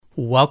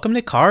Welcome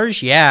to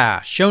Cars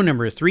Yeah, show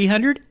number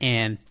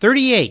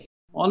 338.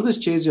 Always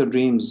chase your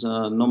dreams,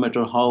 no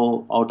matter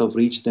how out of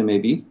reach they may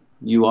be.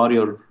 You are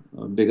your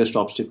biggest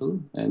obstacle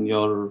and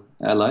your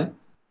ally.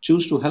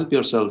 Choose to help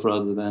yourself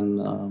rather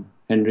than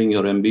hindering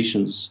your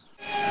ambitions.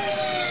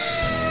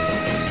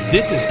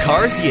 This is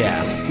Cars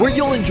Yeah, where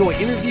you'll enjoy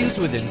interviews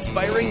with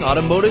inspiring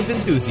automotive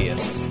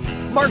enthusiasts.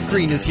 Mark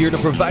Green is here to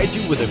provide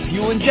you with a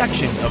fuel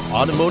injection of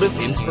automotive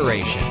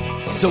inspiration.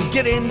 So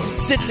get in,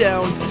 sit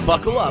down,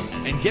 buckle up,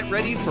 and get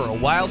ready for a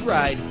wild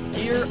ride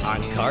here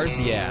on Cars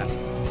Yeah.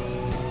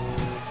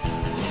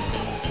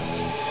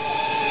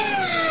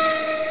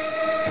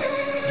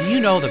 Do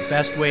you know the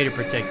best way to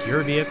protect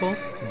your vehicle,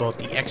 both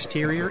the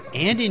exterior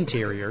and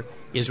interior,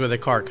 is with a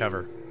car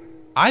cover?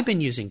 I've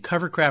been using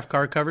Covercraft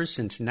car covers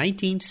since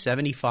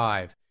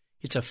 1975.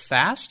 It's a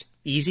fast,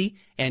 easy,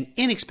 and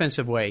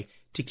inexpensive way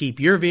to keep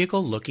your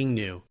vehicle looking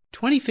new.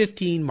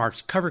 2015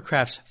 marks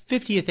Covercraft's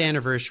 50th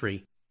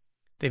anniversary.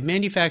 They've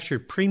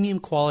manufactured premium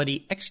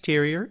quality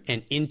exterior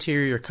and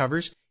interior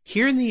covers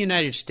here in the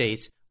United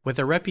States with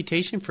a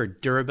reputation for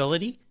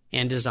durability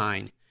and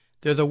design.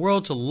 They're the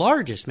world's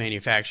largest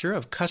manufacturer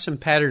of custom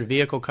patterned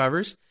vehicle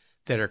covers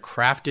that are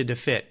crafted to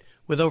fit,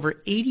 with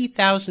over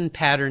 80,000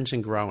 patterns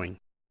and growing.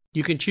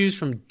 You can choose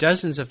from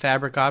dozens of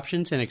fabric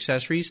options and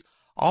accessories,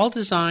 all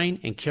designed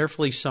and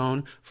carefully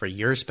sewn for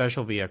your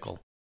special vehicle.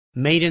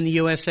 Made in the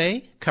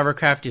USA,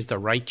 Covercraft is the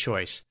right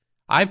choice.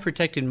 I've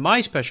protected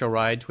my special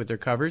rides with their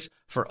covers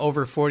for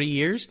over 40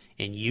 years,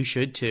 and you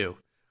should too.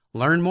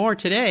 Learn more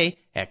today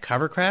at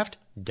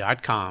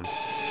covercraft.com.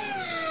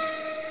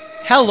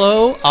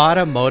 Hello,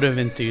 automotive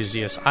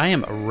enthusiasts. I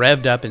am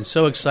revved up and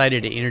so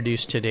excited to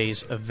introduce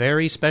today's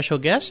very special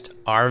guest,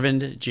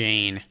 Arvind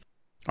Jain.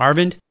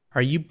 Arvind,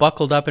 are you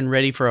buckled up and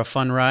ready for a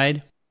fun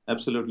ride?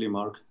 Absolutely,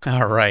 Mark.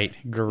 All right.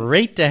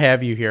 Great to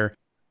have you here.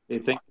 Hey,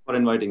 thank you for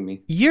inviting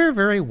me. You're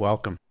very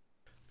welcome.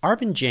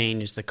 Arvind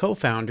Jain is the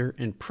co-founder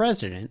and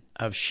president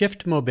of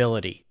Shift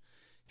Mobility.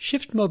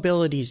 Shift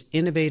Mobility's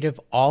innovative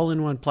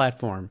all-in-one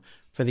platform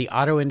for the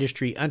auto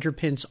industry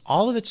underpins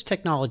all of its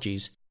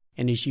technologies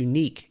and is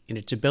unique in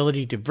its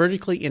ability to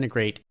vertically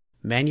integrate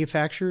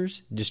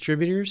manufacturers,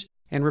 distributors,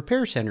 and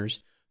repair centers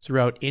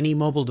throughout any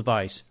mobile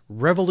device,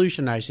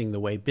 revolutionizing the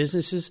way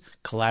businesses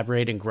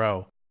collaborate and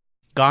grow.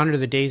 Gone are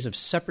the days of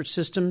separate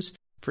systems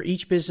for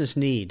each business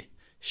need.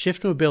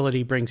 Shift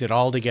Mobility brings it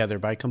all together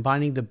by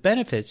combining the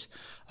benefits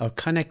of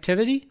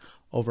connectivity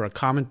over a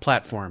common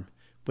platform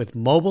with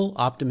mobile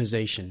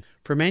optimization.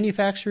 For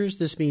manufacturers,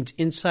 this means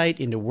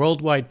insight into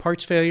worldwide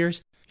parts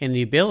failures and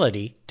the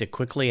ability to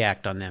quickly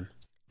act on them.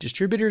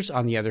 Distributors,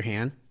 on the other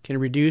hand, can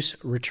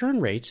reduce return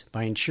rates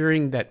by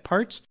ensuring that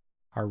parts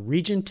are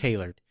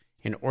region-tailored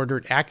and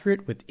ordered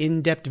accurate with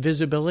in-depth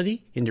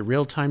visibility into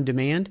real-time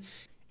demand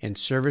and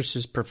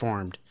services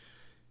performed.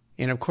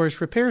 And of course,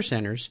 repair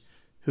centers,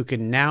 who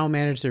can now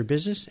manage their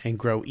business and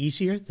grow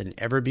easier than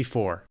ever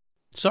before.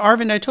 So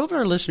Arvind, I told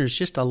our listeners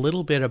just a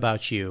little bit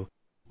about you.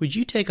 Would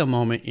you take a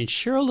moment and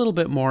share a little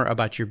bit more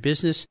about your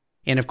business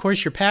and, of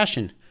course, your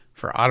passion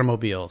for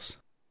automobiles?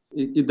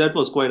 That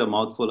was quite a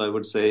mouthful, I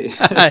would say.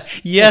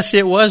 Yes,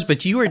 it was,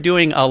 but you are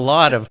doing a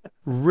lot of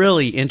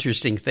really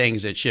interesting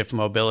things at Shift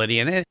Mobility,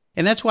 and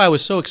that's why I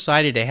was so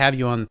excited to have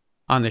you on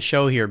the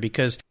show here,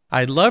 because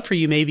I'd love for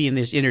you maybe in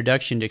this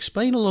introduction to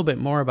explain a little bit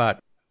more about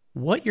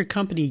what your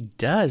company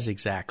does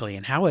exactly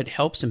and how it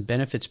helps and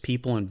benefits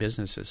people and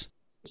businesses.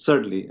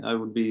 Certainly, I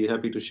would be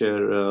happy to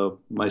share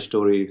my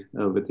story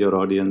with your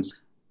audience.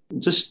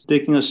 Just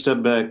taking a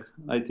step back,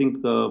 I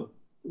think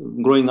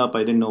growing up, I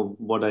didn't know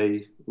what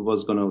I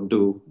was going to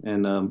do.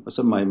 And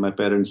so my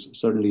parents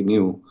certainly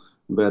knew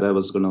where I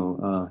was going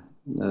to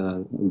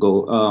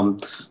go.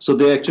 So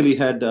they actually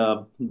had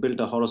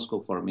built a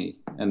horoscope for me.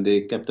 And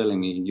they kept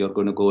telling me, you're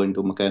going to go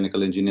into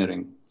mechanical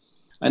engineering.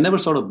 I never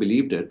sort of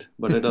believed it.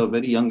 But at a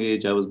very young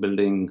age, I was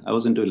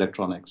into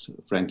electronics,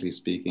 frankly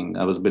speaking.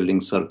 I was building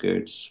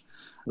circuits,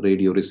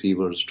 radio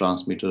receivers,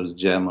 transmitters,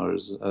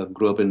 jammers.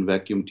 Grew up in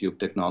vacuum tube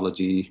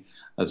technology.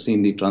 I've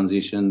seen the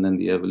transition and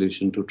the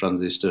evolution to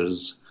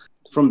transistors.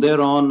 From there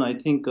on, I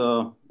think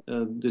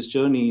this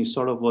journey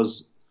sort of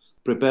was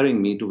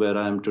preparing me to where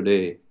I am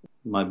today.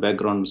 My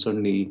background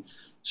certainly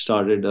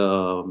started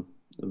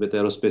with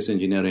aerospace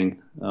engineering,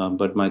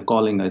 but my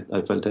calling,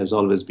 I felt, has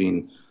always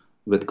been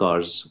with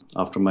cars.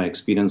 After my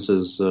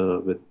experiences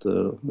with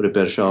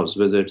repair shops,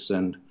 visits,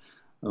 and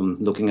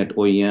looking at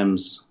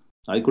OEMs,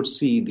 I could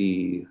see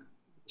the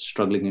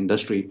struggling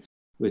industry,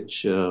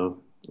 which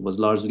was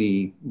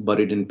largely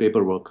buried in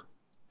paperwork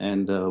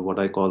and what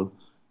I call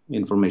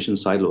information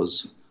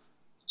silos.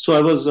 So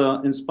I was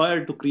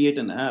inspired to create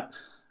an app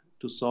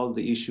to solve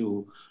the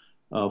issue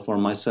for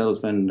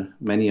myself and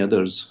many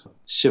others.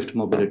 Shift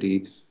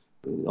Mobility,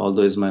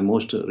 although is my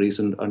most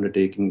recent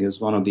undertaking, is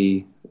one of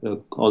the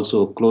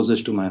also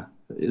closest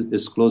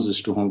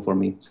to home for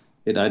me.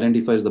 It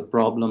identifies the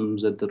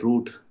problems at the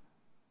root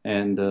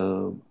and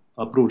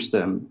uproots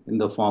them in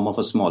the form of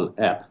a small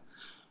app.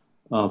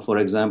 For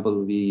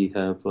example, we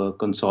have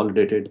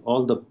consolidated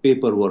all the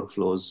paper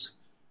workflows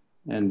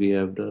and we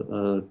have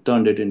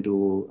turned it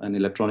into an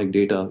electronic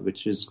data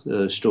which is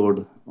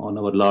stored on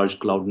our large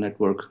cloud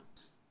network.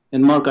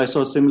 And Mark, I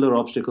saw similar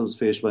obstacles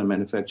faced by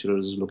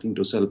manufacturers looking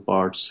to sell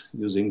parts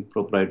using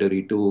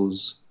proprietary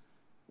tools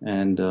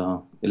and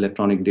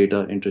electronic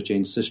data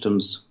interchange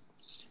systems.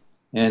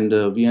 And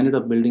we ended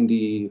up building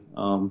the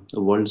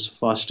world's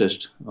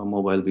fastest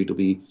mobile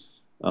B2B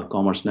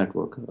commerce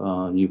network.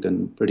 You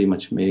can pretty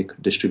much make,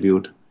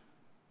 distribute,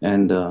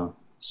 and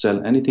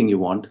sell anything you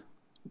want.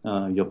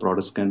 Your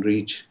products can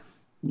reach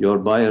your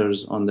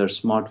buyers on their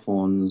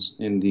smartphones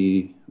in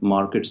the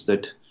markets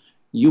that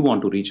you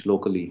want to reach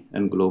locally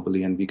and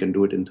globally, and we can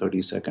do it in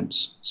 30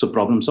 seconds. So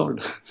problem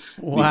solved.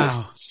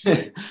 Wow.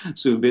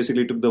 So we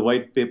basically took the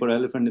white paper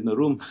elephant in the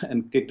room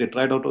and kicked it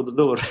right out of the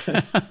door.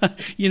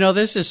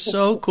 This is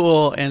so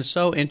cool and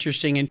so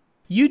interesting. And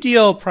you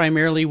deal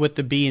primarily with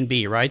the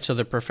B2B, right? So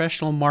the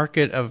professional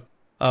market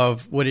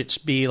of would it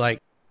be like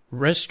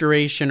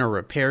restoration or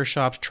repair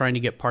shops trying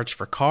to get parts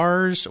for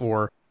cars,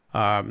 or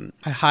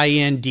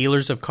high-end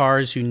dealers of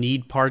cars who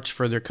need parts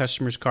for their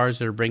customers' cars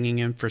that are bringing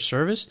in for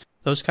service,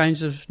 those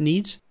kinds of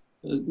needs?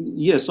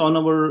 Yes, on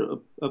our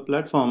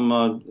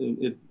platform,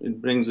 it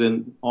brings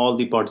in all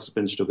the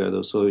participants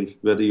together. So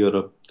whether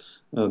you're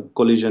a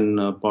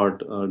collision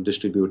part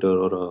distributor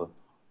or a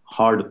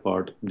hard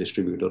part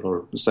distributor,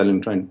 or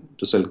trying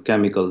to sell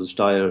chemicals,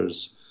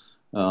 tires,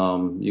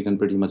 you can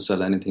pretty much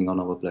sell anything on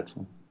our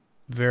platform.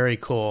 Very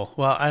cool.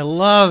 Well, I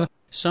love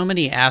so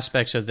many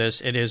aspects of this.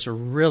 It is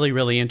really,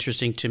 really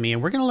interesting to me.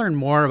 And we're going to learn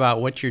more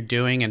about what you're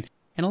doing and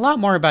a lot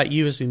more about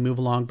you as we move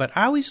along. But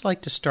I always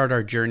like to start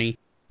our journey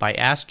by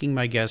asking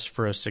my guests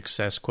for a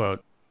success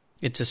quote.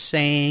 It's a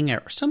saying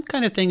or some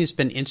kind of thing that's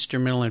been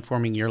instrumental in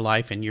forming your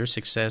life and your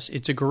success.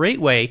 It's a great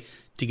way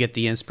to get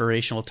the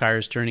inspirational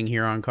tires turning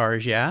here on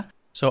Cars Yeah.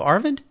 So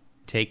Arvind,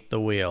 take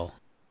the wheel.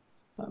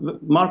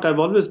 Mark, I've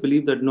always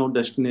believed that no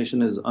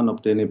destination is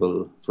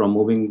unobtainable. From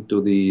moving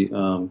to the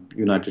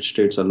United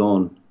States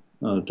alone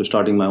to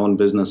starting my own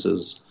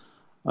businesses,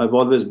 I've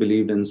always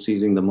believed in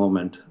seizing the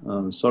moment,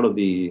 sort of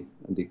the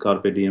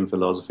carpe diem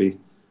philosophy.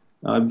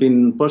 I've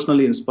been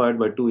personally inspired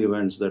by two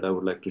events that I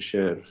would like to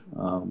share.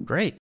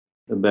 Great.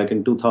 Back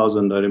in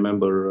 2000, I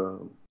remember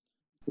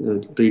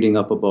reading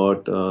up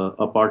about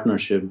a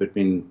partnership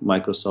between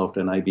Microsoft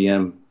and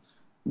IBM.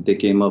 They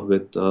came up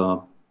with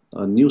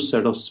a new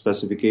set of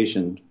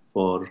specification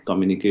for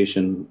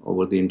communication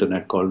over the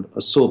internet called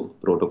a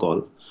SOAP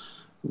protocol,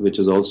 which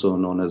is also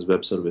known as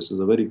web services,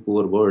 a very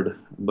poor word.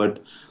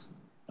 But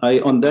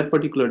on that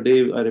particular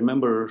day, I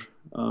remember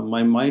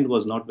my mind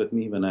was not with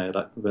me when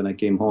I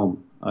came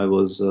home. I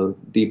was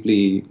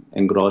deeply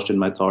engrossed in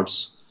my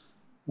thoughts.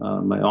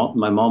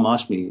 My mom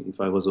asked me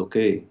if I was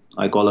okay.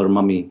 I call her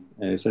Mummy.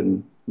 I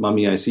said,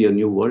 Mummy, I see a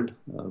new world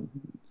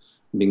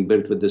being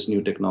built with this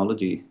new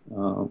technology.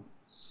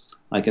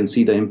 I can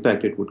see the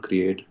impact it would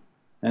create.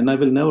 And I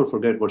will never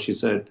forget what she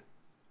said.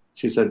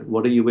 She said,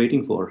 what are you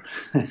waiting for?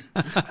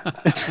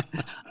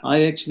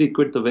 I actually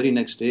quit the very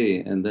next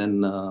day and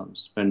then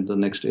spent the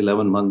next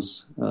 11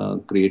 months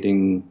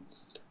creating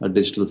a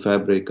digital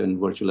fabric and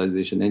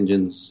virtualization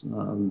engines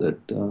that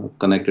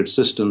connected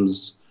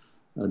systems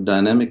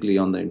dynamically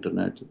on the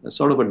internet. A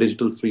sort of a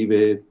digital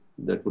freeway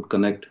that would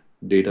connect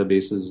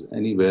databases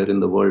anywhere in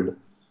the world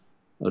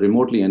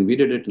remotely, and we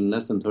did it in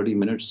less than 30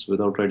 minutes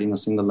without writing a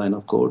single line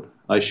of code.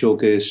 I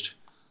showcased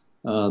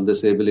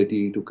this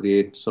ability to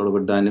create sort of a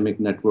dynamic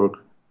network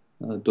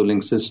to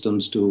link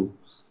systems to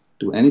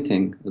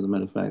anything, as a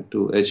matter of fact,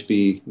 to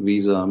HP,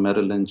 Visa,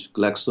 Merrill Lynch,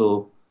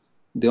 Glaxo.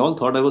 They all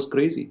thought I was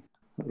crazy.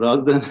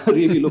 Rather than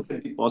really look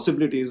at the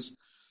possibilities,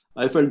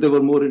 I felt they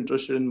were more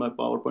interested in my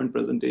PowerPoint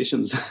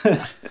presentations.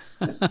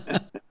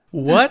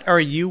 What are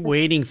you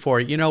waiting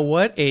for?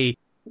 What a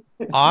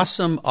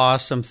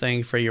awesome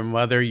thing for your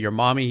mother, your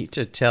mommy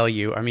to tell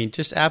you. I mean,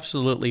 just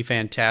absolutely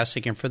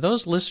fantastic. And for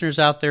those listeners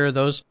out there,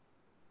 those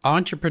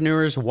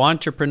entrepreneurs,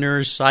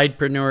 wantrepreneurs,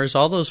 sidepreneurs,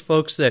 all those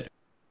folks that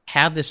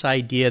have this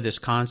idea, this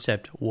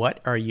concept, what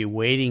are you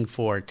waiting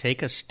for?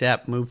 Take a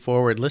step, move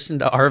forward. Listen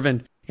to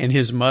Arvind and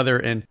his mother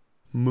and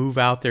move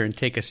out there and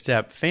take a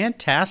step.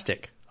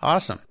 Fantastic.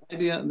 Awesome.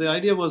 The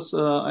idea was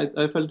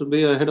I felt to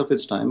be ahead of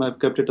its time. I've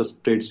kept it a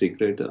trade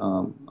secret.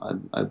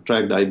 I've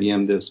tracked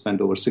IBM. They've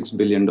spent over $6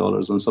 billion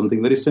on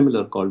something very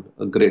similar called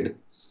a grid.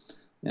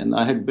 And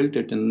I had built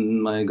it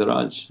in my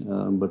garage,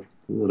 but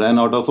ran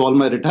out of all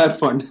my retirement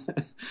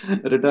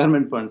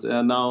funds.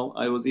 And now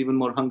I was even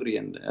more hungry.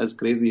 And as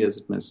crazy as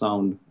it may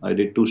sound, I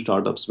did 2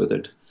 startups with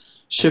it.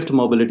 Shift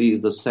Mobility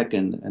is the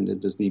second, and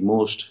it is the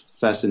most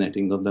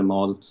fascinating of them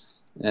all.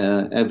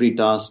 Every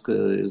task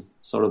is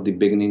sort of the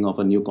beginning of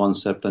a new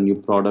concept, a new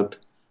product.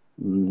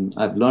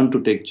 I've learned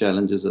to take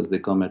challenges as they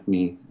come at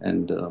me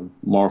and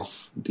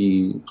morph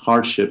the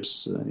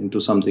hardships into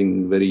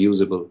something very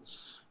usable.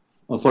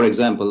 For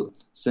example,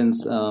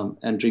 since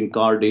entering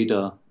car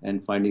data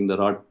and finding the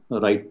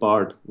right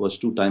part was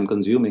too time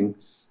consuming,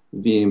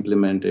 we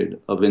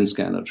implemented a VIN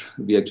scanner.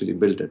 We actually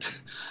built it.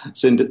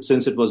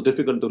 Since it was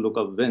difficult to look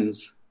up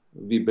VINs,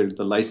 we built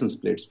the license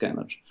plate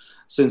scanner.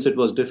 Since it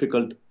was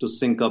difficult to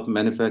sync up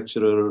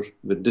manufacturer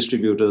with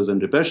distributors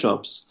and repair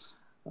shops,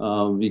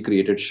 we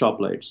created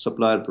ShopLight,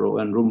 Supplier Pro,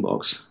 and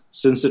Roombox.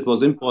 Since it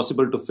was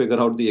impossible to figure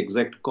out the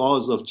exact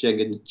cause of check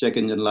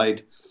engine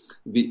light,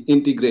 we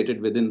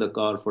integrated within the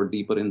car for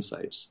deeper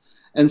insights.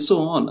 And so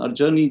on. Our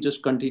journey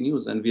just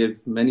continues, and we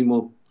have many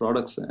more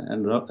products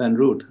and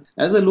route.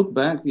 As I look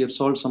back, we have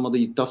solved some of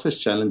the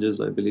toughest challenges,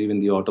 I believe, in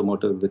the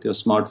automotive with your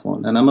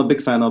smartphone. And I'm a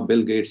big fan of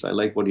Bill Gates. I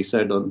like what he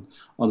said on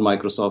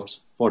Microsoft's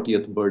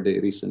 40th birthday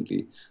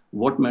recently.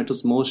 What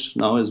matters most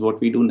now is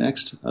what we do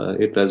next.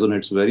 It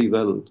resonates very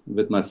well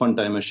with my fun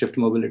time at Shift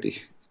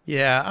Mobility.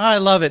 Yeah, I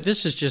love it.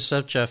 This is just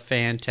such a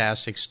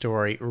fantastic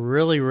story.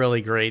 Really,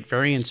 really great.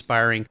 Very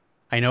inspiring,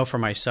 I know, for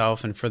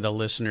myself and for the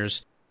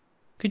listeners.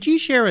 Could you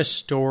share a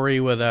story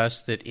with us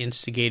that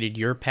instigated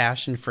your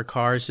passion for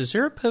cars? Is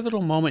there a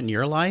pivotal moment in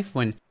your life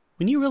when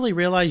you really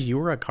realized you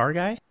were a car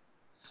guy?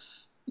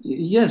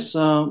 Yes,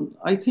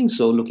 I think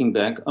so, looking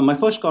back. My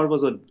first car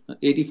was a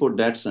 84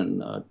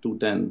 Datsun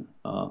 210,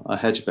 a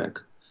hatchback.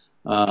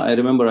 I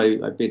remember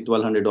I paid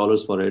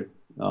 $1,200 for it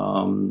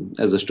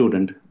as a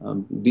student.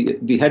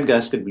 The head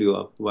gasket blew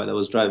up while I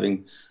was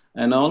driving,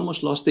 and I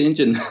almost lost the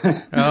engine.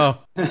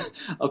 Oh.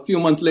 A few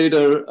months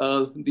later,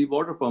 the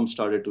water pump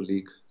started to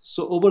leak.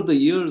 So over the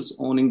years,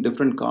 owning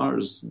different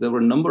cars, there were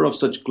a number of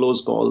such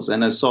close calls,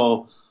 and I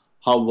saw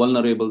how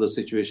vulnerable the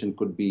situation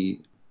could be.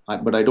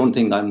 But I don't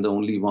think I'm the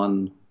only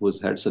one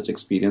who's had such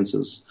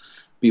experiences.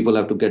 People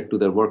have to get to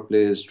their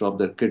workplace, drop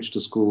their kids to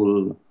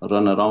school,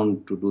 run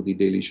around to do the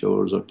daily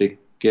chores or take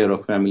care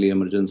of family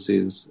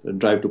emergencies,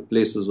 drive to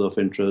places of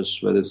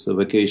interest, whether it's a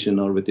vacation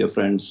or with your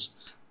friends.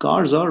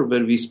 Cars are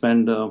where we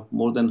spend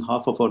more than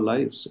half of our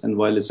lives. And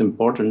while it's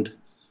important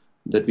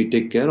that we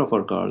take care of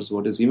our cars,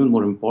 what is even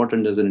more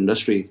important as an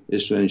industry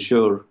is to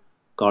ensure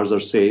cars are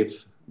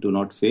safe, do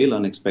not fail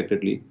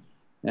unexpectedly.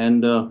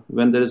 And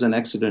when there is an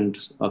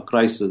accident, a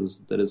crisis,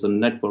 there is a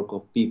network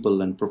of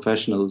people and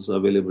professionals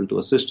available to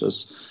assist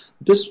us.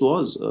 This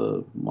was,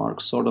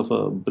 Mark, sort of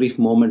a brief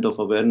moment of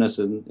awareness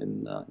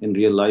in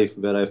real life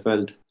where I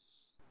felt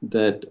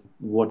that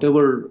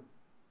whatever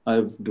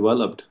I've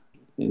developed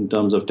in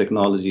terms of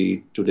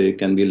technology today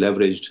can be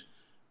leveraged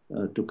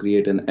to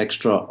create an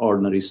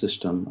extraordinary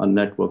system, a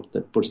network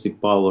that puts the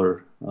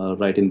power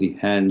right in the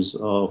hands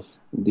of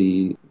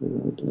the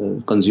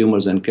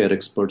consumers and care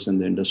experts in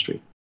the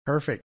industry.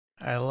 Perfect.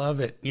 I love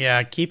it.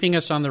 Yeah, keeping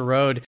us on the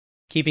road,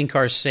 keeping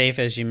cars safe,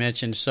 as you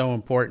mentioned, so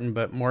important,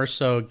 but more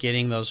so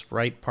getting those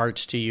right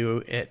parts to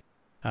you at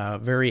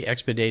very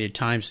expedited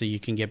time so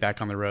you can get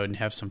back on the road and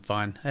have some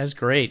fun. That's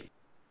great.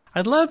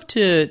 I'd love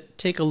to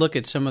take a look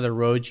at some of the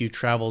roads you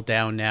travel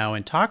down now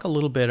and talk a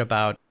little bit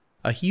about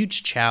a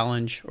huge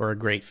challenge or a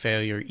great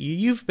failure.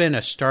 You've been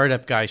a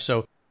startup guy,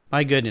 so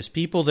my goodness,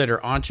 people that are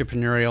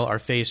entrepreneurial are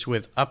faced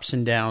with ups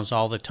and downs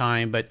all the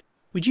time, but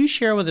would you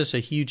share with us a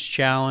huge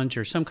challenge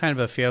or some kind of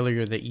a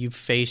failure that you've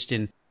faced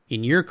in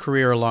your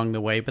career along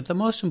the way? But the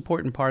most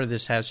important part of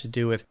this has to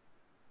do with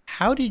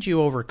how did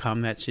you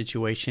overcome that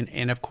situation?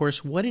 And of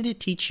course, what did it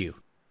teach you?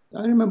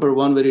 I remember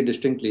one very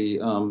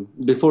distinctly.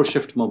 Before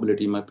Shift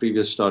Mobility, my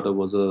previous startup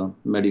was a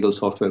medical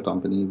software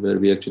company where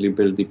we actually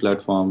built the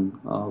platform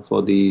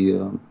for the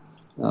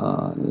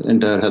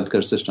entire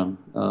healthcare system.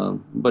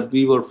 But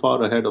we were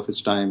far ahead of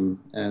its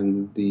time,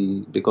 and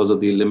because of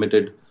the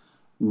limited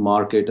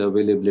market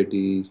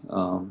availability,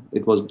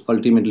 it was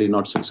ultimately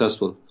not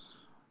successful.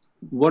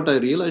 What I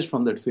realized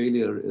from that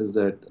failure is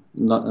that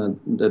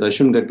I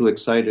shouldn't get too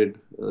excited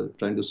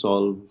trying to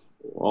solve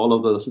all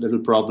of the little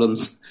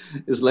problems.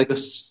 Is like a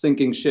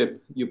sinking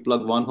ship. You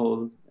plug one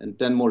hole and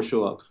 10 more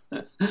show up.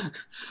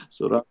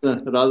 So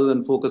rather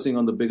than focusing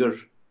on the bigger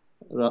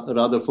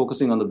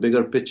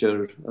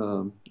picture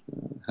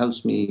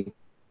helps me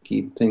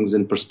keep things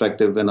in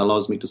perspective and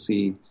allows me to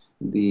see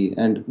the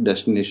end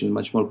destination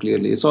much more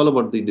clearly. It's all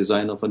about the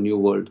design of a new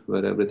world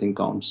where everything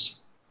counts.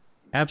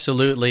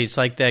 Absolutely. It's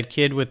like that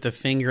kid with the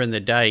finger in the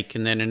dike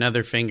and then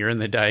another finger in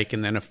the dike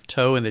and then a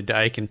toe in the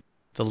dike, and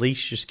the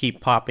leaks just keep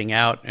popping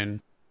out,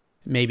 and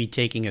maybe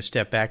taking a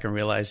step back and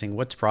realizing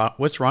what's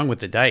wrong with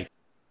the dike.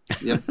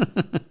 Yep.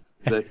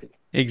 Exactly.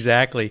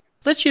 Exactly.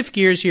 Let's shift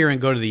gears here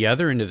and go to the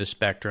other end of the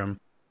spectrum.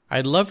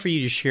 I'd love for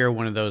you to share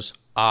one of those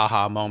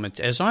aha moments.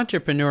 As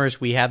entrepreneurs,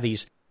 we have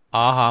these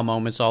aha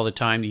moments all the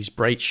time, these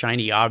bright,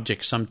 shiny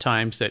objects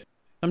sometimes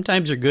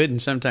are good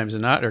and sometimes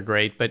not are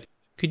great. But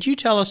could you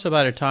tell us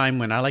about a time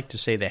when, I like to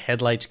say, the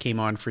headlights came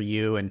on for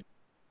you and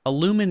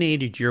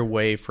illuminated your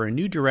way for a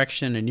new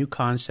direction, a new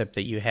concept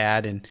that you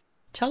had, and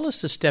tell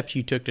us the steps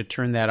you took to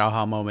turn that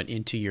aha moment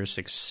into your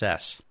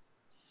success?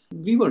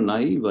 We were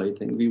naive, I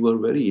think. We were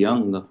very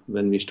young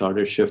when we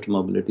started Shift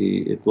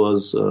Mobility. It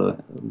was,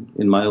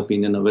 in my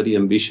opinion, a very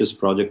ambitious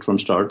project from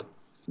start.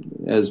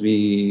 As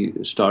we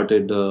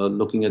started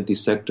looking at the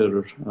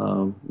sector,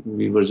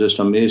 we were just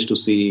amazed to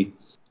see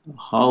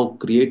how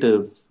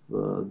creative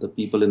the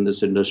people in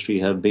this industry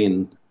have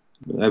been.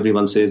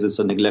 Everyone says it's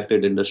a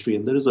neglected industry,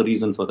 and there is a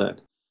reason for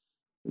that.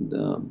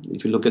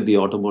 If you look at the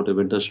automotive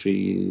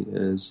industry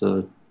as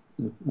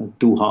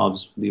two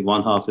halves. The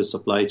one half is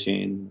supply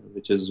chain,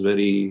 which is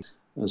very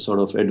sort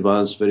of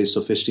advanced, very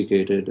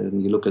sophisticated.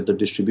 And you look at the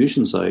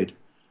distribution side,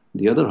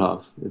 the other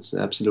half, it's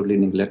absolutely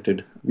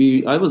neglected.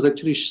 I was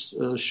actually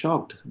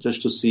shocked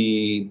just to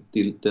see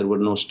there were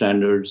no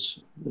standards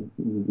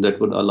that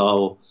would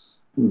allow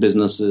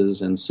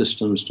businesses and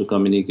systems to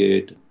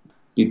communicate.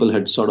 People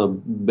had sort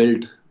of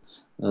built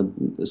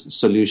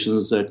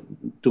solutions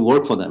to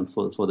work for them,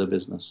 for their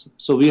business.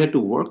 So we had to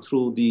work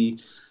through the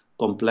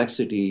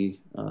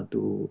complexity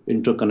to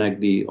interconnect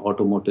the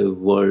automotive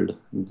world.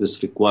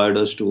 This required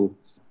us to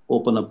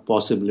open up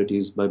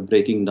possibilities by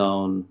breaking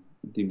down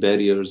the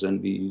barriers,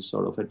 and we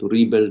sort of had to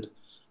rebuild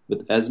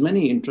with as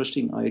many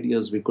interesting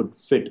ideas we could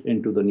fit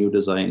into the new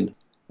design.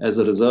 As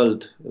a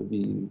result,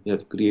 we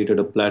have created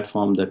a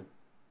platform that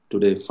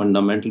today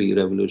fundamentally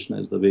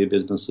revolutionizes the way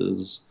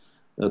businesses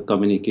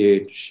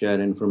communicate, share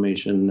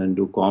information, and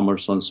do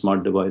commerce on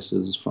smart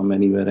devices from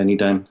anywhere,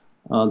 anytime.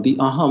 The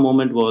aha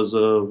moment was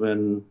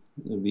when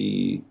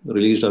we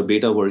released our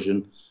beta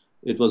version.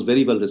 It was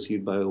very well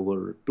received by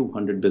over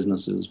 200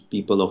 businesses,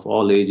 people of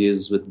all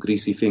ages with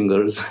greasy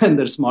fingers and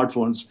their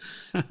smartphones.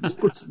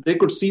 They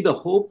could see the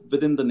hope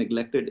within the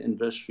neglected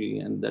industry,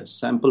 and that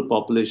sample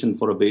population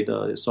for a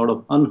beta is sort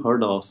of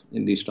unheard of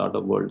in the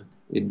startup world.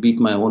 It beat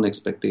my own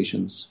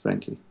expectations,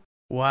 frankly.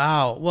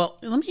 Wow. Well,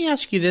 let me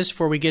ask you this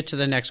before we get to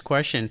the next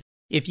question.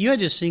 If you had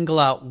to single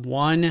out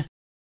one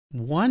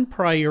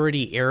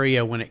priority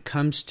area when it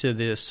comes to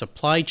the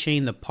supply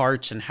chain, the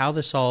parts, and how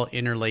this all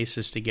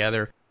interlaces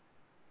together,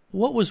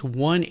 what was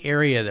one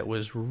area that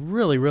was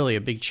really, really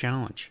a big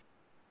challenge?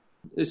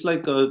 It's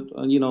like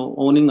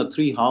owning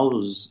three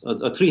houses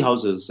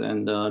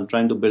and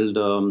trying to build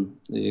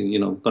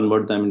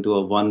convert them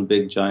into one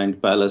big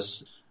giant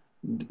palace.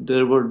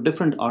 There were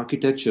different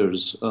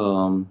architectures,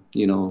 and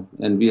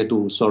we had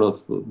to sort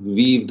of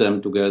weave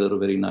them together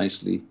very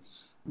nicely.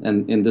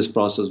 And in this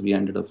process, we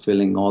ended up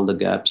filling all the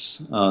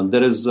gaps.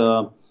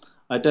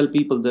 I tell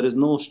people, there is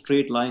no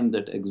straight line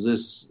that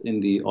exists in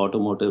the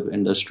automotive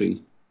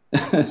industry.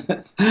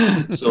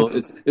 So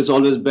it's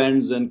always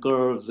bends and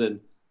curves, and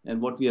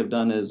what we have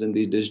done is in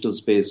the digital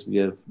space, we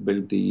have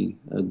built the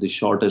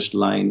shortest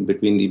line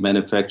between the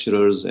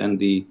manufacturers and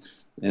the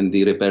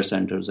repair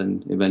centers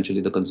and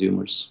eventually the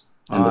consumers.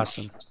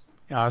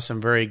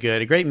 Awesome. Very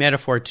good. A great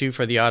metaphor too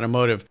for the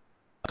automotive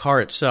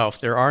car itself.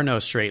 There are no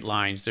straight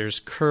lines. There's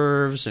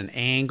curves and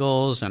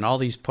angles and all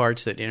these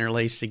parts that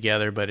interlace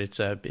together, but it's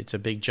a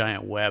big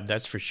giant web,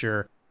 that's for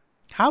sure.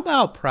 How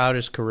about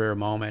proudest career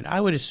moment? I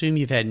would assume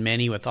you've had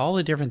many with all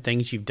the different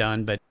things you've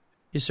done, but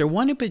is there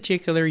one in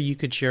particular you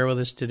could share with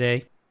us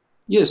today?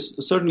 Yes,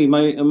 certainly.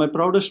 My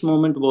proudest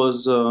moment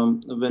was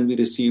when we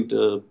received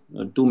 $2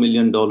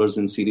 million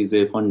in Series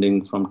A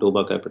funding from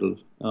Toba Capital.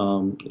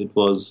 It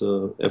was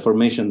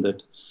affirmation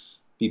that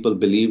people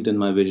believed in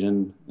my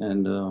vision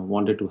and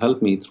wanted to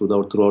help me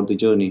throughout the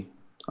journey.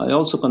 I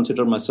also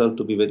consider myself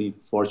to be very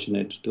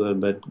fortunate to have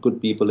met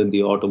good people in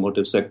the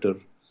automotive sector.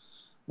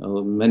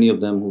 Many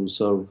of them who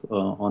serve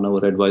on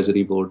our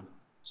advisory board.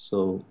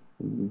 So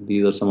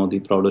these are some of the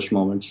proudest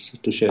moments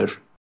to share.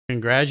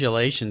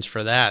 Congratulations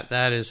for that.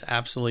 That is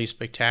absolutely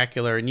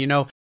spectacular.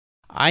 And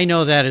I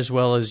know that as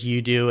well as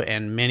you do,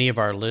 and many of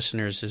our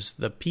listeners, is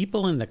the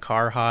people in the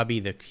car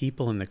hobby, the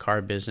people in the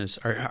car business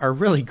are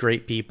really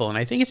great people. And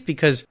I think it's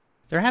because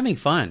they're having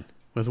fun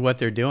with what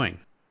they're doing.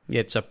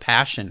 It's a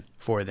passion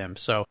for them.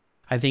 So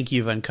I think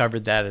you've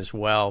uncovered that as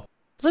well.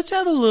 Let's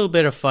have a little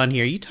bit of fun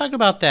here. You talked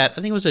about that. I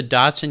think it was a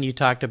Datsun. You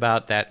talked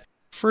about that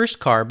first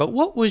car, but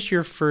what was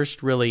your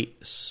first really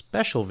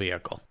special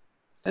vehicle?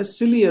 As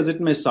silly as it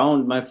may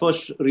sound, my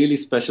first really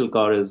special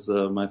car is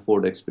my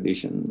Ford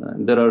Expedition.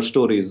 There are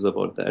stories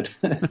about that.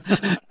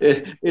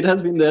 It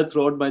has been there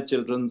throughout my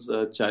children's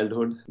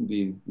childhood.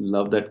 We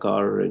love that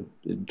car.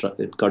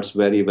 It cuts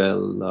very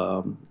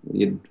well.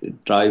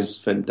 It drives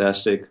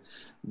fantastic.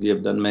 We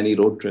have done many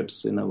road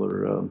trips in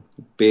our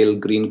pale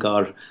green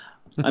car.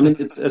 I mean,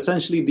 it's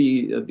essentially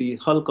the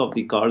Hulk of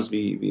the cars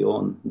we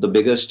own. The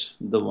biggest,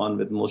 the one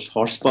with most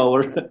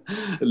horsepower,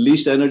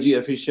 least energy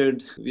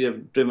efficient. We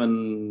have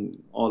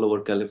driven all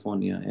over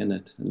California in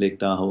it. Lake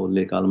Tahoe,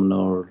 Lake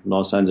Almanor,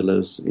 Los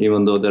Angeles,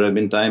 even though there have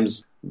been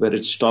times where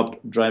it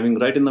stopped driving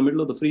right in the middle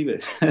of the freeway.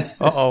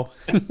 Uh-oh.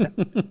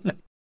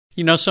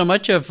 So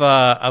much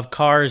of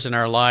cars in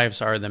our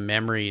lives are the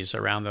memories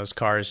around those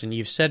cars, and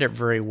you've said it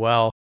very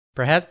well.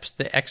 Perhaps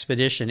the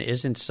Expedition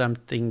isn't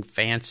something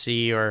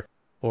fancy or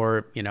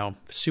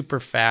super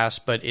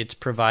fast, but it's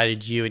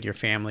provided you and your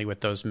family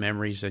with those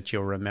memories that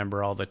you'll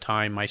remember all the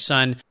time. My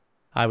son,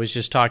 I was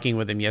just talking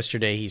with him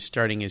yesterday. He's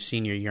starting his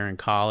senior year in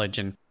college,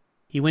 and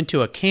he went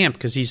to a camp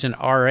because he's an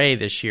RA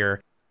this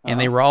year, and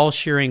they were all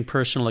sharing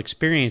personal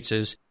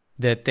experiences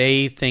that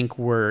they think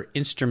were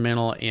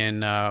instrumental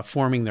in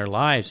forming their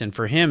lives. And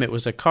for him, it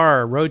was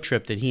a road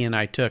trip that he and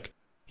I took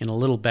in a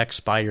little Beck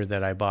Spider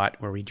that I bought,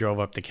 where we drove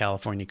up the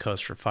California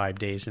coast for 5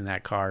 days in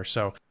that car.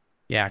 So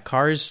yeah,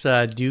 cars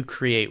do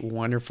create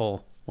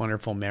wonderful,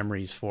 wonderful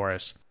memories for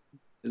us.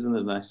 Isn't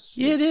it nice?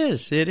 It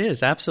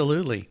is,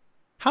 absolutely.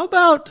 How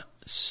about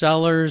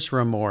seller's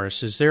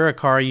remorse. Is there a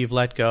car you've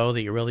let go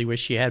that you really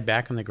wish you had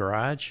back in the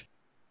garage?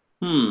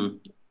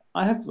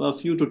 I have a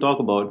few to talk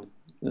about.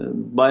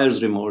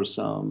 Buyer's remorse.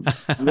 That's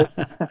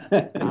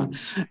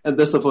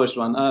the first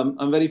one.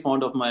 I'm very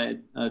fond of my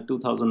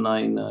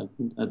 2009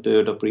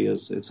 Toyota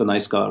Prius. It's a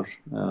nice car,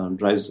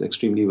 drives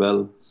extremely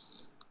well.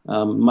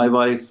 My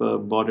wife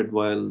bought it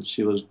while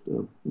she was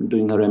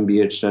doing her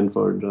MBA at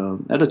Stanford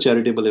at a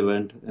charitable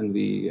event, and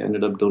we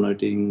ended up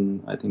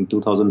donating, I think,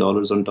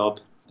 $2,000 on top.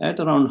 At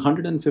around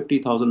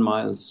 150,000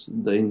 miles,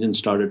 the engine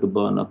started to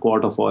burn a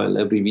quart of oil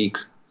every week.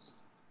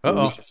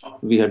 Uh-oh.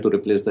 We had to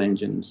replace the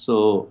engine.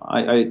 So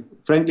I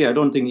frankly, I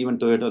don't think even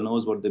Toyota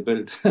knows what they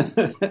built.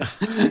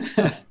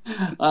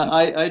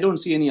 I don't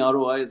see any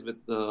ROIs with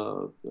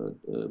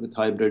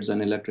hybrids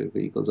and electric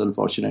vehicles,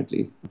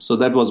 unfortunately. So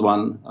that was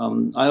one.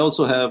 I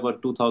also have a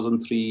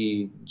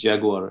 2003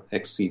 Jaguar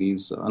X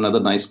Series, another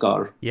nice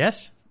car.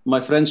 Yes. My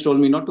friends told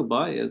me not to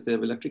buy as they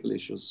have electrical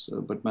issues,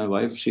 but my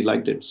wife, she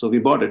liked it. So we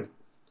bought it.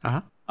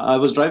 Uh-huh. I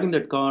was driving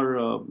that car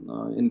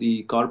in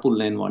the carpool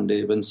lane one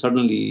day when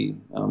suddenly,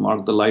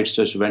 Mark, the lights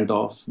just went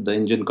off. The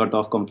engine cut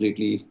off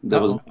completely. There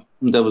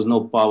was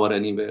no power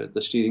anywhere.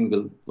 The steering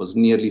wheel was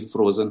nearly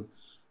frozen.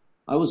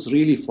 I was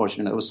really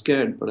fortunate. I was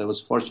scared, but I was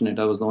fortunate.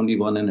 I was the only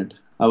one in it.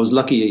 I was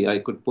lucky. I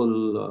could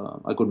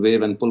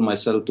wave and pull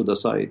myself to the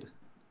side.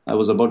 I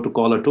was about to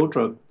call a tow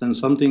truck. Then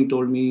something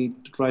told me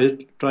to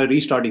try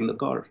restarting the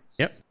car.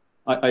 Yep.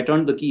 I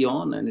turned the key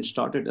on and it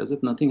started as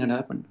if nothing had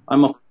happened.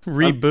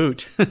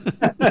 Reboot.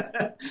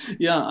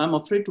 Yeah, I'm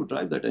afraid to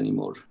drive that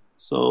anymore.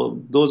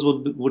 So those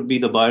would be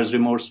the buyer's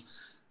remorse.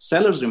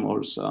 Seller's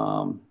remorse.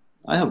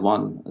 I have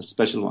one, a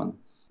special one.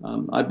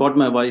 I bought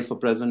my wife a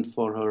present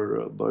for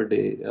her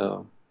birthday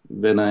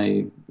when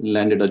I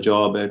landed a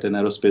job at an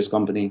aerospace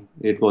company.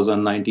 It was a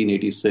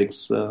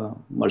 1986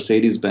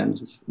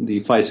 Mercedes-Benz, the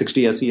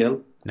 560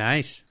 SEL.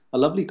 Nice. A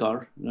lovely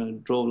car,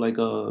 drove like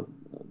a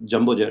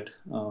jumbo jet,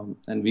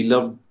 and we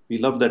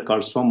loved that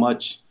car so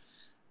much.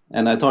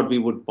 And I thought we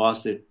would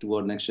pass it to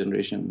our next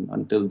generation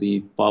until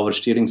the power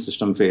steering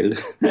system failed.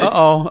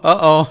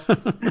 So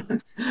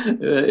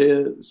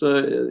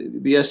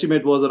the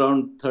estimate was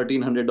around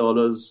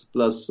 $1,300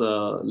 plus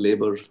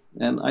labor,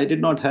 and I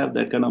did not have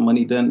that kind of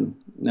money then.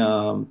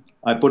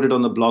 I put it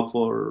on the block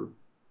for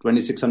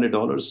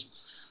 $2,600,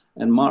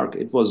 and Mark,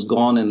 it was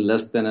gone in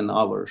less than an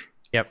hour.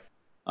 Yep.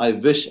 I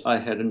wish I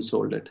hadn't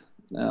sold it.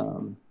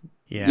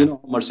 Yeah. You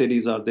know,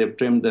 Mercedes they've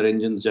trimmed their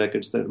engines,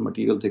 jackets, their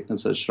material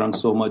thickness has shrunk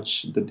so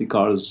much that the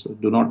cars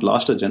do not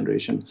last a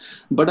generation.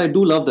 But I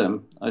do love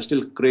them. I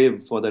still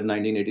crave for that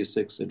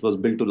 1986. It was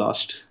built to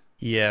last.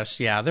 Yes,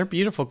 yeah, they're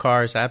beautiful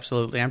cars,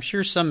 absolutely. I'm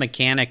sure some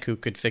mechanic who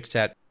could fix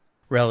that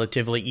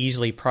relatively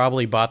easily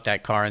probably bought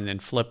that car and then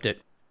flipped it.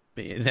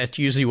 That's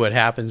usually what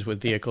happens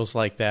with vehicles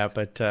like that.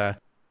 But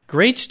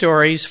great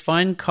stories,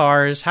 fun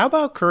cars. How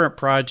about current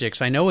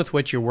projects? I know with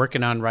what you're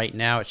working on right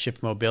now at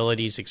Shift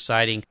Mobility is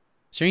exciting.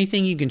 Is there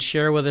anything you can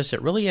share with us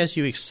that really has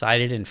you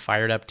excited and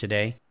fired up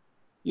today?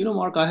 You know,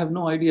 Mark, I have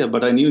no idea,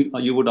 but I knew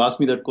you would ask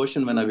me that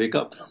question when I wake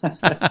up.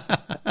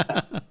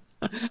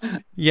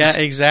 Yeah,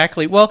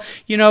 exactly. Well,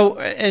 you know,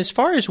 as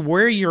far as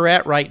where you're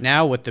at right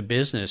now with the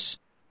business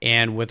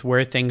and with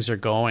where things are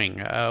going,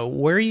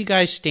 where are you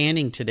guys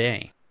standing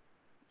today?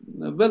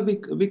 Well,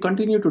 we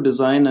continue to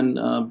design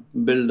and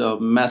build a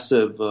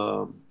massive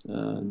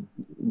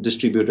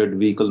distributed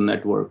vehicle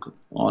network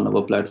on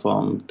our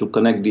platform to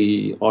connect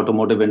the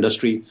automotive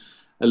industry,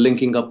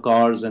 linking up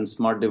cars and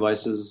smart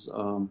devices.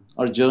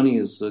 Our journey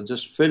is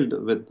just filled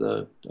with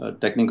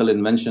technical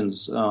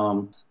inventions.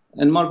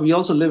 And Mark, we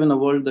also live in a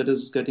world that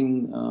is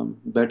getting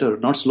better,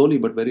 not slowly,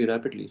 but very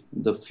rapidly.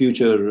 The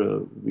future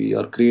we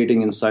are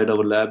creating inside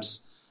our labs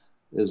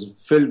is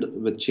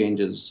filled with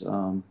changes,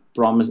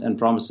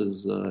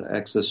 promises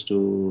access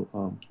to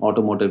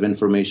automotive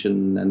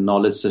information and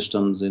knowledge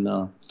systems in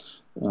a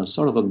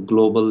sort of a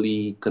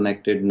globally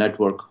connected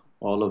network,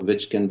 all of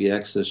which can be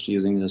accessed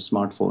using a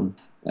smartphone.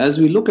 As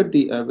we look at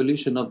the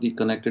evolution of the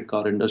connected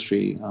car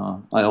industry,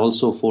 I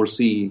also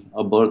foresee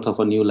a birth of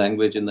a new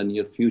language in the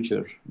near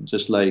future,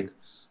 just like,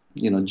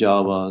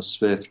 Java,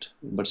 Swift,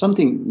 but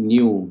something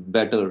new,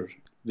 better,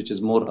 which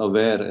is more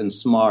aware and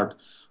smart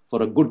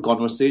for a good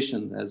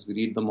conversation as we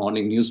read the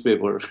morning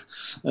newspaper,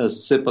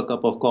 sip a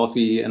cup of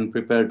coffee and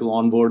prepare to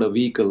onboard a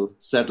vehicle,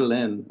 settle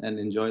in and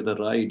enjoy the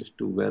ride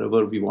to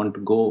wherever we want to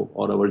go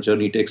or our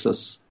journey takes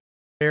us.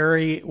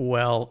 Very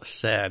well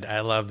said.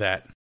 I love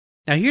that.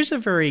 Now, here's a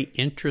very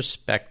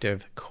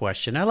introspective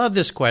question. I love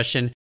this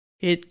question.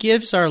 It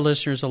gives our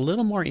listeners a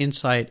little more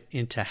insight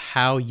into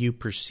how you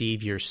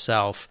perceive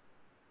yourself.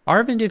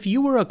 Arvind, if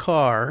you were a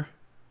car,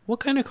 what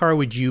kind of car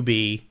would you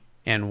be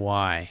and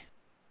why?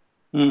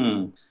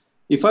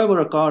 If I were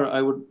a car,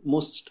 I would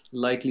most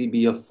likely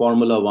be a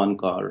Formula One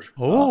car.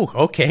 Oh,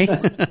 okay.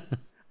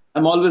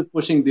 I'm always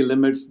pushing the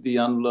limits, the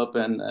envelope,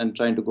 and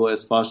trying to go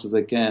as fast as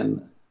I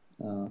can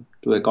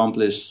to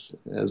accomplish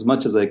as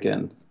much as I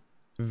can.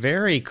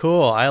 Very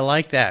cool. I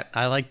like that.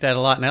 I like that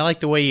a lot. And I like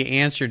the way you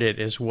answered it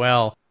as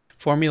well.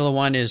 Formula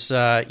One is,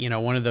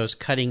 one of those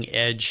cutting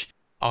edge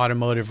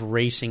automotive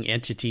racing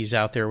entities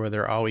out there where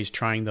they're always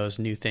trying those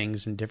new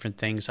things and different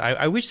things.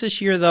 I wish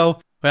this year, though,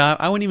 well,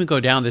 I wouldn't even go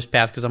down this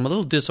path because I'm a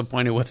little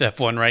disappointed with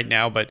F1 right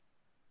now, but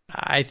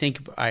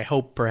I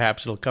hope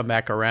perhaps it'll come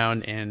back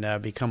around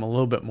and become a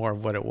little bit more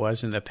of what it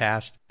was in the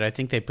past. But I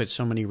think they put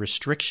so many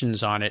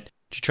restrictions on it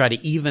to try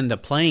to even the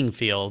playing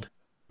field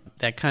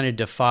that kind of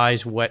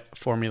defies what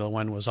Formula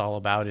One was all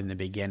about in the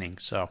beginning.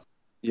 So,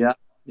 yeah,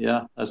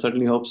 I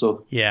certainly hope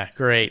so. Yeah,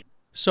 great.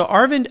 So,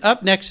 Arvind,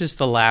 up next is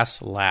the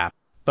last lap.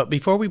 But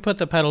before we put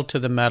the pedal to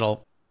the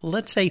metal,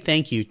 let's say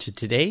thank you to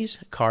today's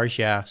Cars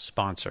Yeah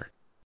sponsor.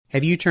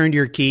 Have you turned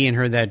your key and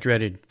heard that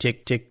dreaded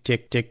tick, tick,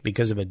 tick, tick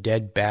because of a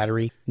dead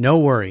battery? No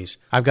worries.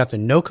 I've got the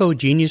NOCO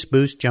Genius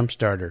Boost Jump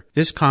Starter.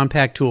 This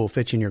compact tool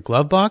fits in your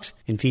glove box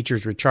and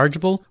features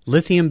rechargeable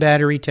lithium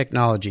battery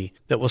technology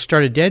that will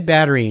start a dead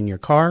battery in your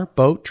car,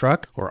 boat,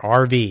 truck, or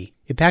RV.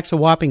 It packs a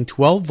whopping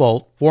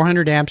 12-volt,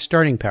 400 amp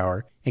starting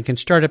power and can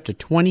start up to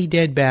 20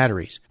 dead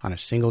batteries on a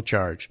single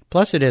charge.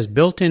 Plus, it has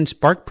built-in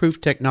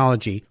spark-proof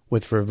technology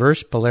with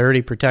reverse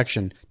polarity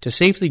protection to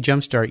safely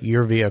jumpstart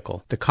your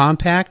vehicle. The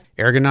compact,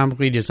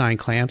 ergonomically designed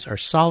clamps are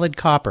solid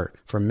copper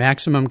for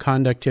maximum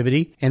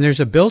conductivity, and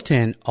there's a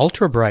built-in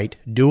ultra-bright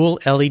dual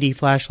LED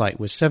flashlight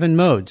with 7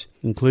 modes,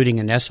 including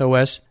an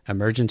SOS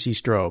emergency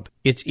strobe.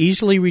 It's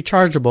easily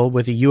rechargeable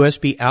with a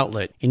USB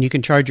outlet, and you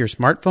can charge your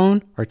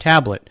smartphone or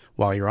tablet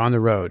while you're on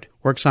the road.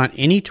 Works on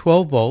any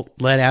 12-volt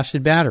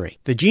lead-acid battery.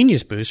 The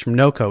Genius Boost from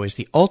NOCO is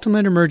the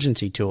ultimate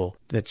emergency tool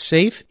that's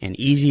safe and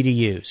easy to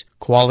use.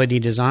 Quality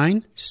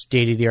design,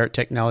 state-of-the-art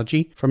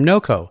technology from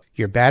NOCO,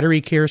 your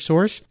battery care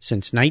source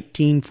since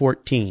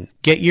 1914.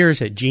 Get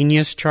yours at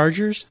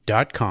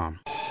geniuschargers.com.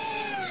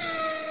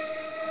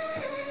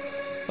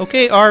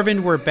 Okay,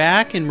 Arvind, we're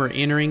back and we're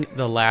entering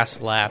the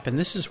last lap, and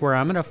this is where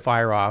I'm going to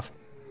fire off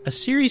a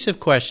series of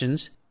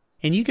questions,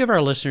 and you give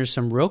our listeners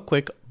some real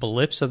quick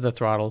blips of the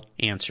throttle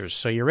answers.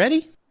 So you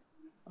ready?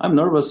 I'm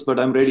nervous, but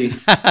I'm ready.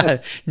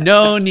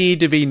 No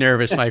need to be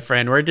nervous, my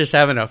friend. We're just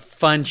having a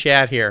fun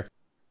chat here.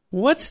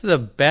 What's the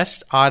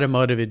best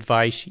automotive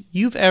advice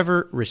you've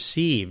ever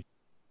received?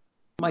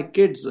 My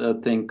kids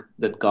think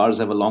that cars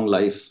have a long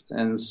life,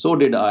 and so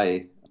did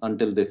I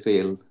until they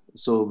fail.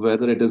 So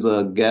whether it is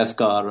a gas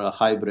car, a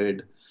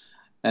hybrid,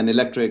 an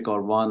electric,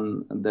 or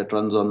one that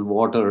runs on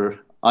water,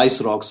 ice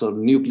rocks, or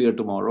nuclear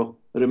tomorrow,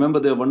 remember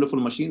they're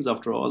wonderful machines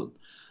after all.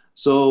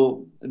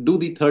 So do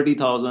the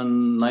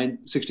 30,000,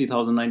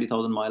 60,000,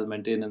 90,000 mile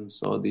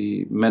maintenance or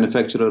the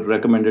manufacturer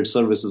recommended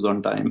services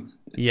on time.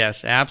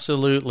 Yes,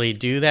 absolutely.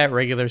 Do that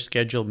regular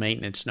scheduled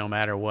maintenance no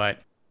matter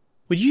what.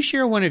 Would you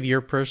share one of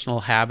your personal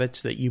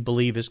habits that you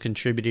believe has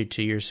contributed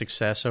to your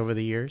success over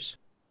the years?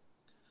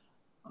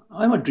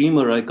 I'm a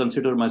dreamer. I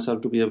consider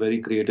myself to be a very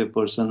creative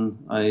person.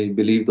 I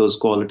believe those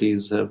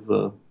qualities have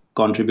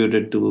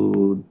contributed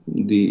to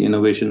the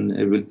innovation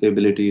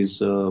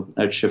abilities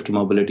at Shift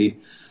Mobility.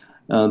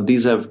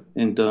 These have,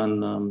 in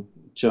turn,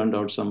 churned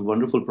out some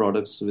wonderful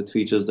products with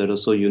features that are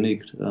so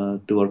unique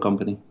to our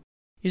company.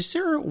 Is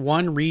there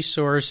one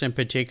resource in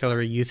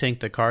particular you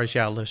think the Cars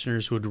Yeah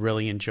listeners would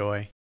really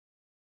enjoy?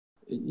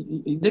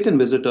 They can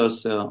visit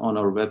us on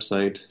our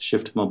website,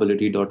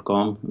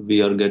 shiftmobility.com.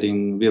 We are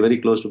very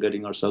close to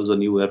getting ourselves a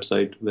new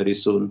website very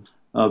soon.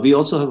 We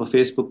also have a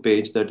Facebook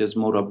page that is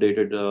more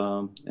updated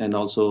and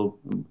also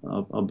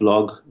a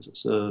blog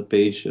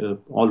page,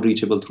 all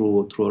reachable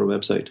through our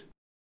website.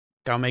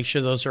 I'll make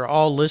sure those are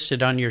all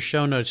listed on your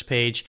show notes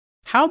page.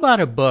 How about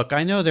a book?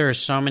 I know there are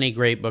so many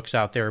great books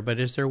out there, but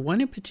is there one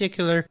in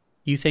particular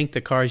you think the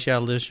Cars Yeah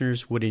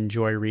listeners would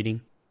enjoy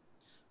reading?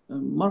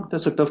 Mark,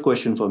 that's a tough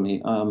question for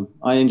me.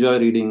 I enjoy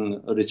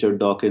reading Richard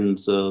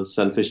Dawkins'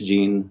 Selfish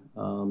Gene,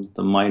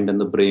 The Mind and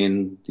the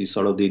Brain, the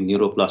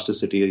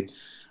neuroplasticity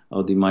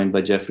of the mind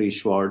by Jeffrey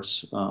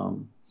Schwartz,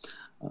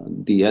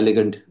 The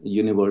Elegant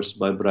Universe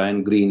by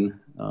Brian Greene.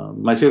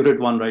 My favorite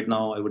one right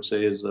now, I would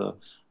say, is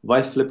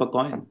Why Flip a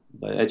Coin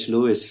by H.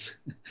 Lewis.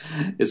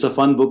 It's a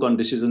fun book on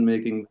decision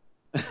making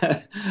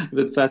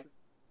with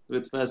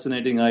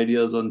fascinating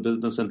ideas on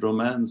business and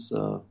romance,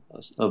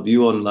 a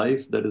view on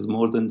life that is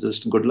more than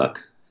just good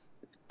luck.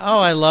 Oh,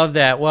 I love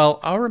that. Well,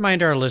 I'll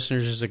remind our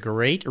listeners there's a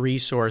great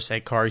resource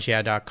at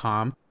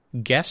carsyeah.com,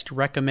 guest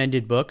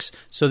recommended books.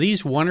 So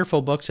these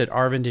wonderful books that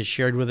Arvind has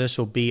shared with us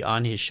will be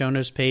on his show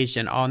notes page,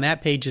 and on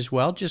that page as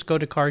well, just go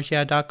to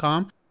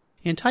carsyeah.com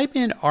and type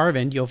in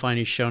Arvind. You'll find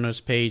his show notes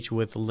page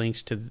with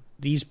links to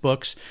these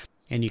books,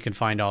 and you can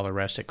find all the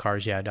rest at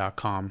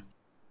carsyeah.com.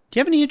 Do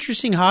you have any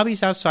interesting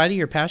hobbies outside of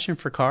your passion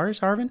for cars,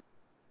 Arvind?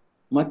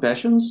 My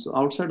passions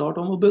outside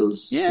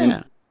automobiles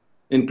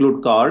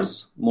include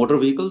cars, motor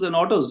vehicles, and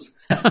autos.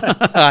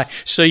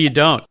 So you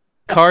don't.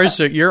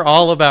 You're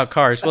all about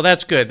cars. Well,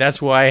 that's good.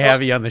 That's why I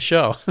have you on the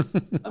show.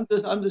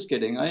 I'm just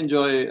kidding. I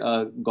enjoy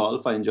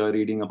golf. I enjoy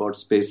reading about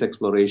space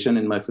exploration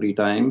in my free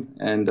time,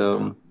 and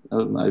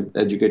I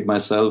educate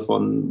myself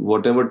on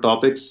whatever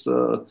topics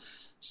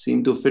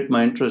seem to fit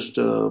my interest,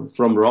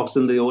 from rocks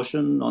in the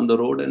ocean, on the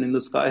road, and in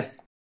the sky.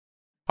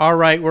 All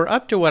right, we're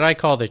up to what I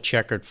call the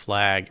checkered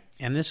flag,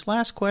 and this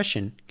last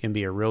question can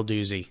be a real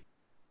doozy.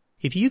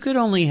 if you could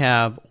only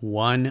have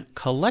one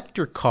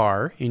collector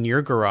car in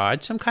your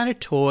garage, some kind of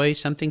toy,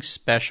 something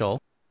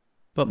special,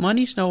 but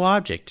money's no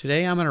object.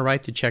 Today I'm going to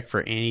write the check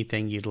for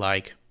anything you'd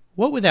like.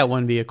 What would that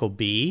one vehicle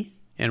be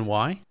and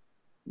why?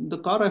 The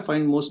car I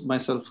find most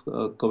myself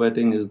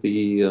coveting is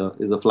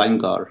a flying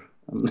car.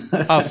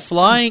 A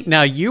flying...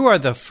 Now, you are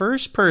the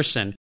first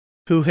person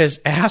who has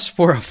asked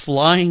for a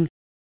flying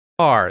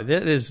car.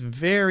 That is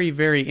very,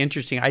 very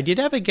interesting. I did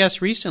have a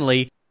guest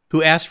recently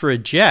who asked for a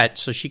jet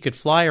so she could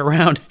fly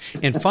around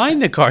and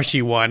find the car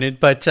she wanted,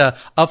 but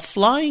a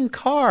flying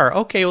car.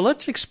 Okay, well,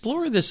 let's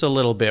explore this a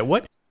little bit.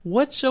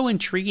 What's so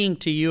intriguing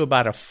to you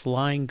about a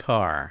flying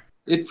car?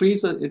 It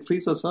frees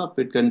us up.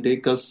 It can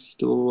take us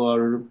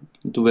to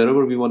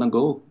wherever we want to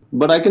go.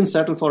 But I can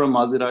settle for a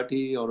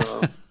Maserati or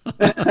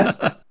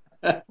a...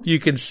 You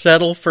can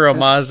settle for a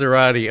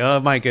Maserati. Oh,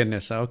 my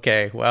goodness.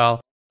 Okay, well...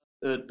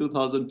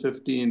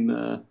 2015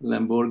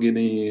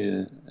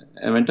 Lamborghini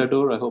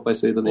Aventador. I hope I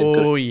say the name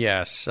correctly. Oh,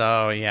 yes.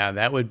 Oh, yeah,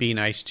 that would be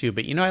nice, too.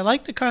 But, I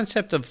like the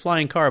concept of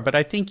flying car, but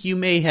I think you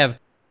may have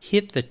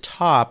hit the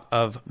top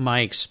of my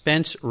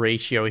expense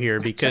ratio here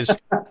because,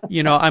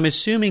 I'm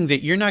assuming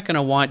that you're not going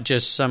to want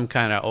just some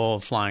kind of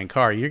old flying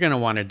car. You're going to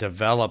want to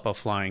develop a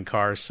flying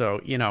car. So,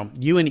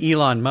 you and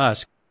Elon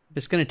Musk,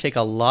 it's going to take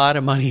a lot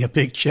of money, a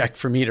big check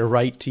for me to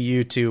write to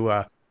you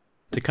to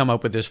come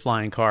up with this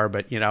flying car.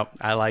 But,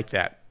 I like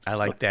that. I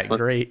like that.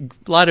 Great.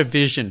 A lot of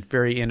vision.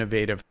 Very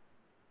innovative.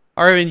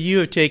 Arvind, you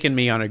have taken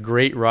me on a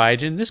great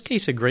ride, in this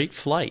case, a great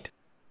flight.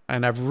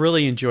 And I've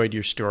really enjoyed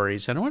your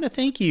stories. And I want to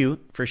thank you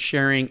for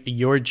sharing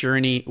your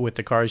journey with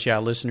the Cars Yeah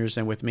listeners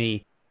and with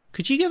me.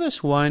 Could you give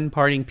us one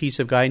parting piece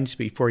of guidance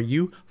before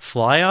you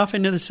fly off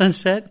into the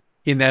sunset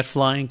in that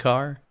flying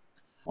car?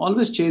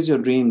 Always chase your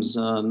dreams,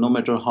 no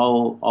matter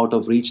how out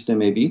of reach they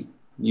may be.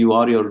 You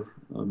are your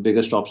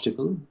biggest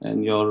obstacle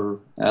and your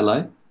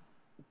ally.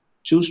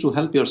 Choose to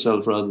help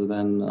yourself rather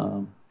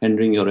than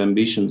hindering your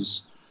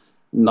ambitions.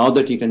 Now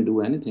that you can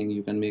do anything,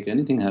 you can make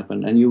anything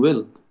happen, and you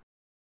will.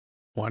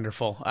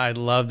 Wonderful. I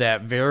love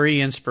that.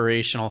 Very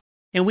inspirational.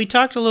 And we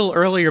talked a little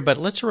earlier, but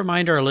let's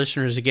remind our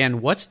listeners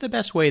again, what's the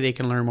best way they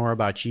can learn more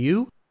about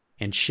you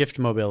and Shift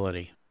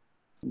Mobility?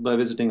 By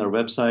visiting our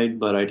website,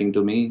 by writing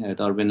to me at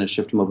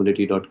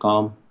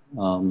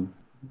arvind@shiftmobility.com.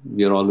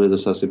 We are always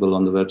accessible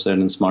on the website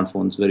and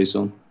smartphones very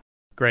soon.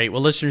 Great.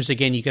 Well, listeners,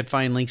 again, you can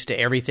find links to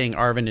everything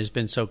Arvind has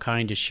been so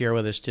kind to share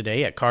with us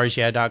today at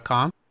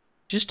carsyeah.com.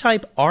 Just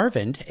type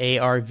Arvind,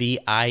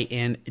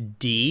 Arvind,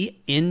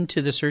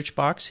 into the search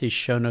box. His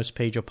show notes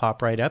page will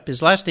pop right up.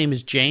 His last name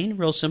is Jain,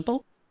 real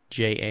simple,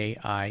 Jain.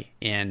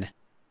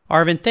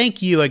 Arvind,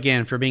 thank you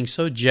again for being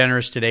so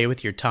generous today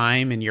with your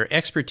time and your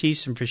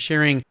expertise and for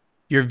sharing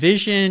your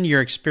vision,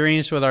 your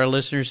experience with our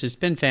listeners. It's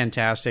been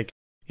fantastic.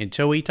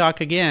 Until we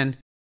talk again,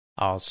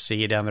 I'll see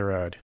you down the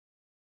road.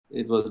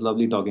 It was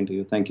lovely talking to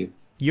you. Thank you.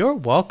 You're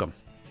welcome.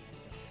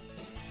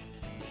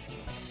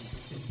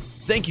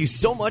 Thank you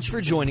so much for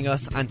joining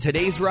us on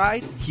today's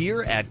ride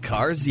here at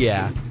Cars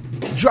Yeah.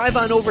 Drive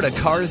on over to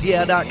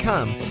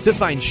carsyeah.com to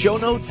find show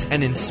notes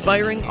and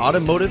inspiring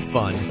automotive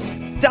fun.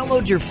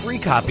 Download your free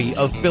copy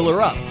of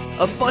Filler Up,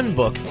 a fun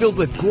book filled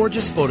with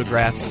gorgeous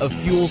photographs of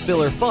fuel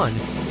filler fun,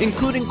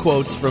 including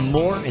quotes from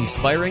more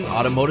inspiring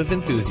automotive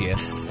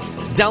enthusiasts.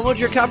 Download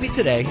your copy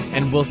today,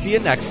 and we'll see you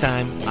next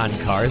time on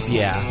Cars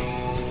Yeah.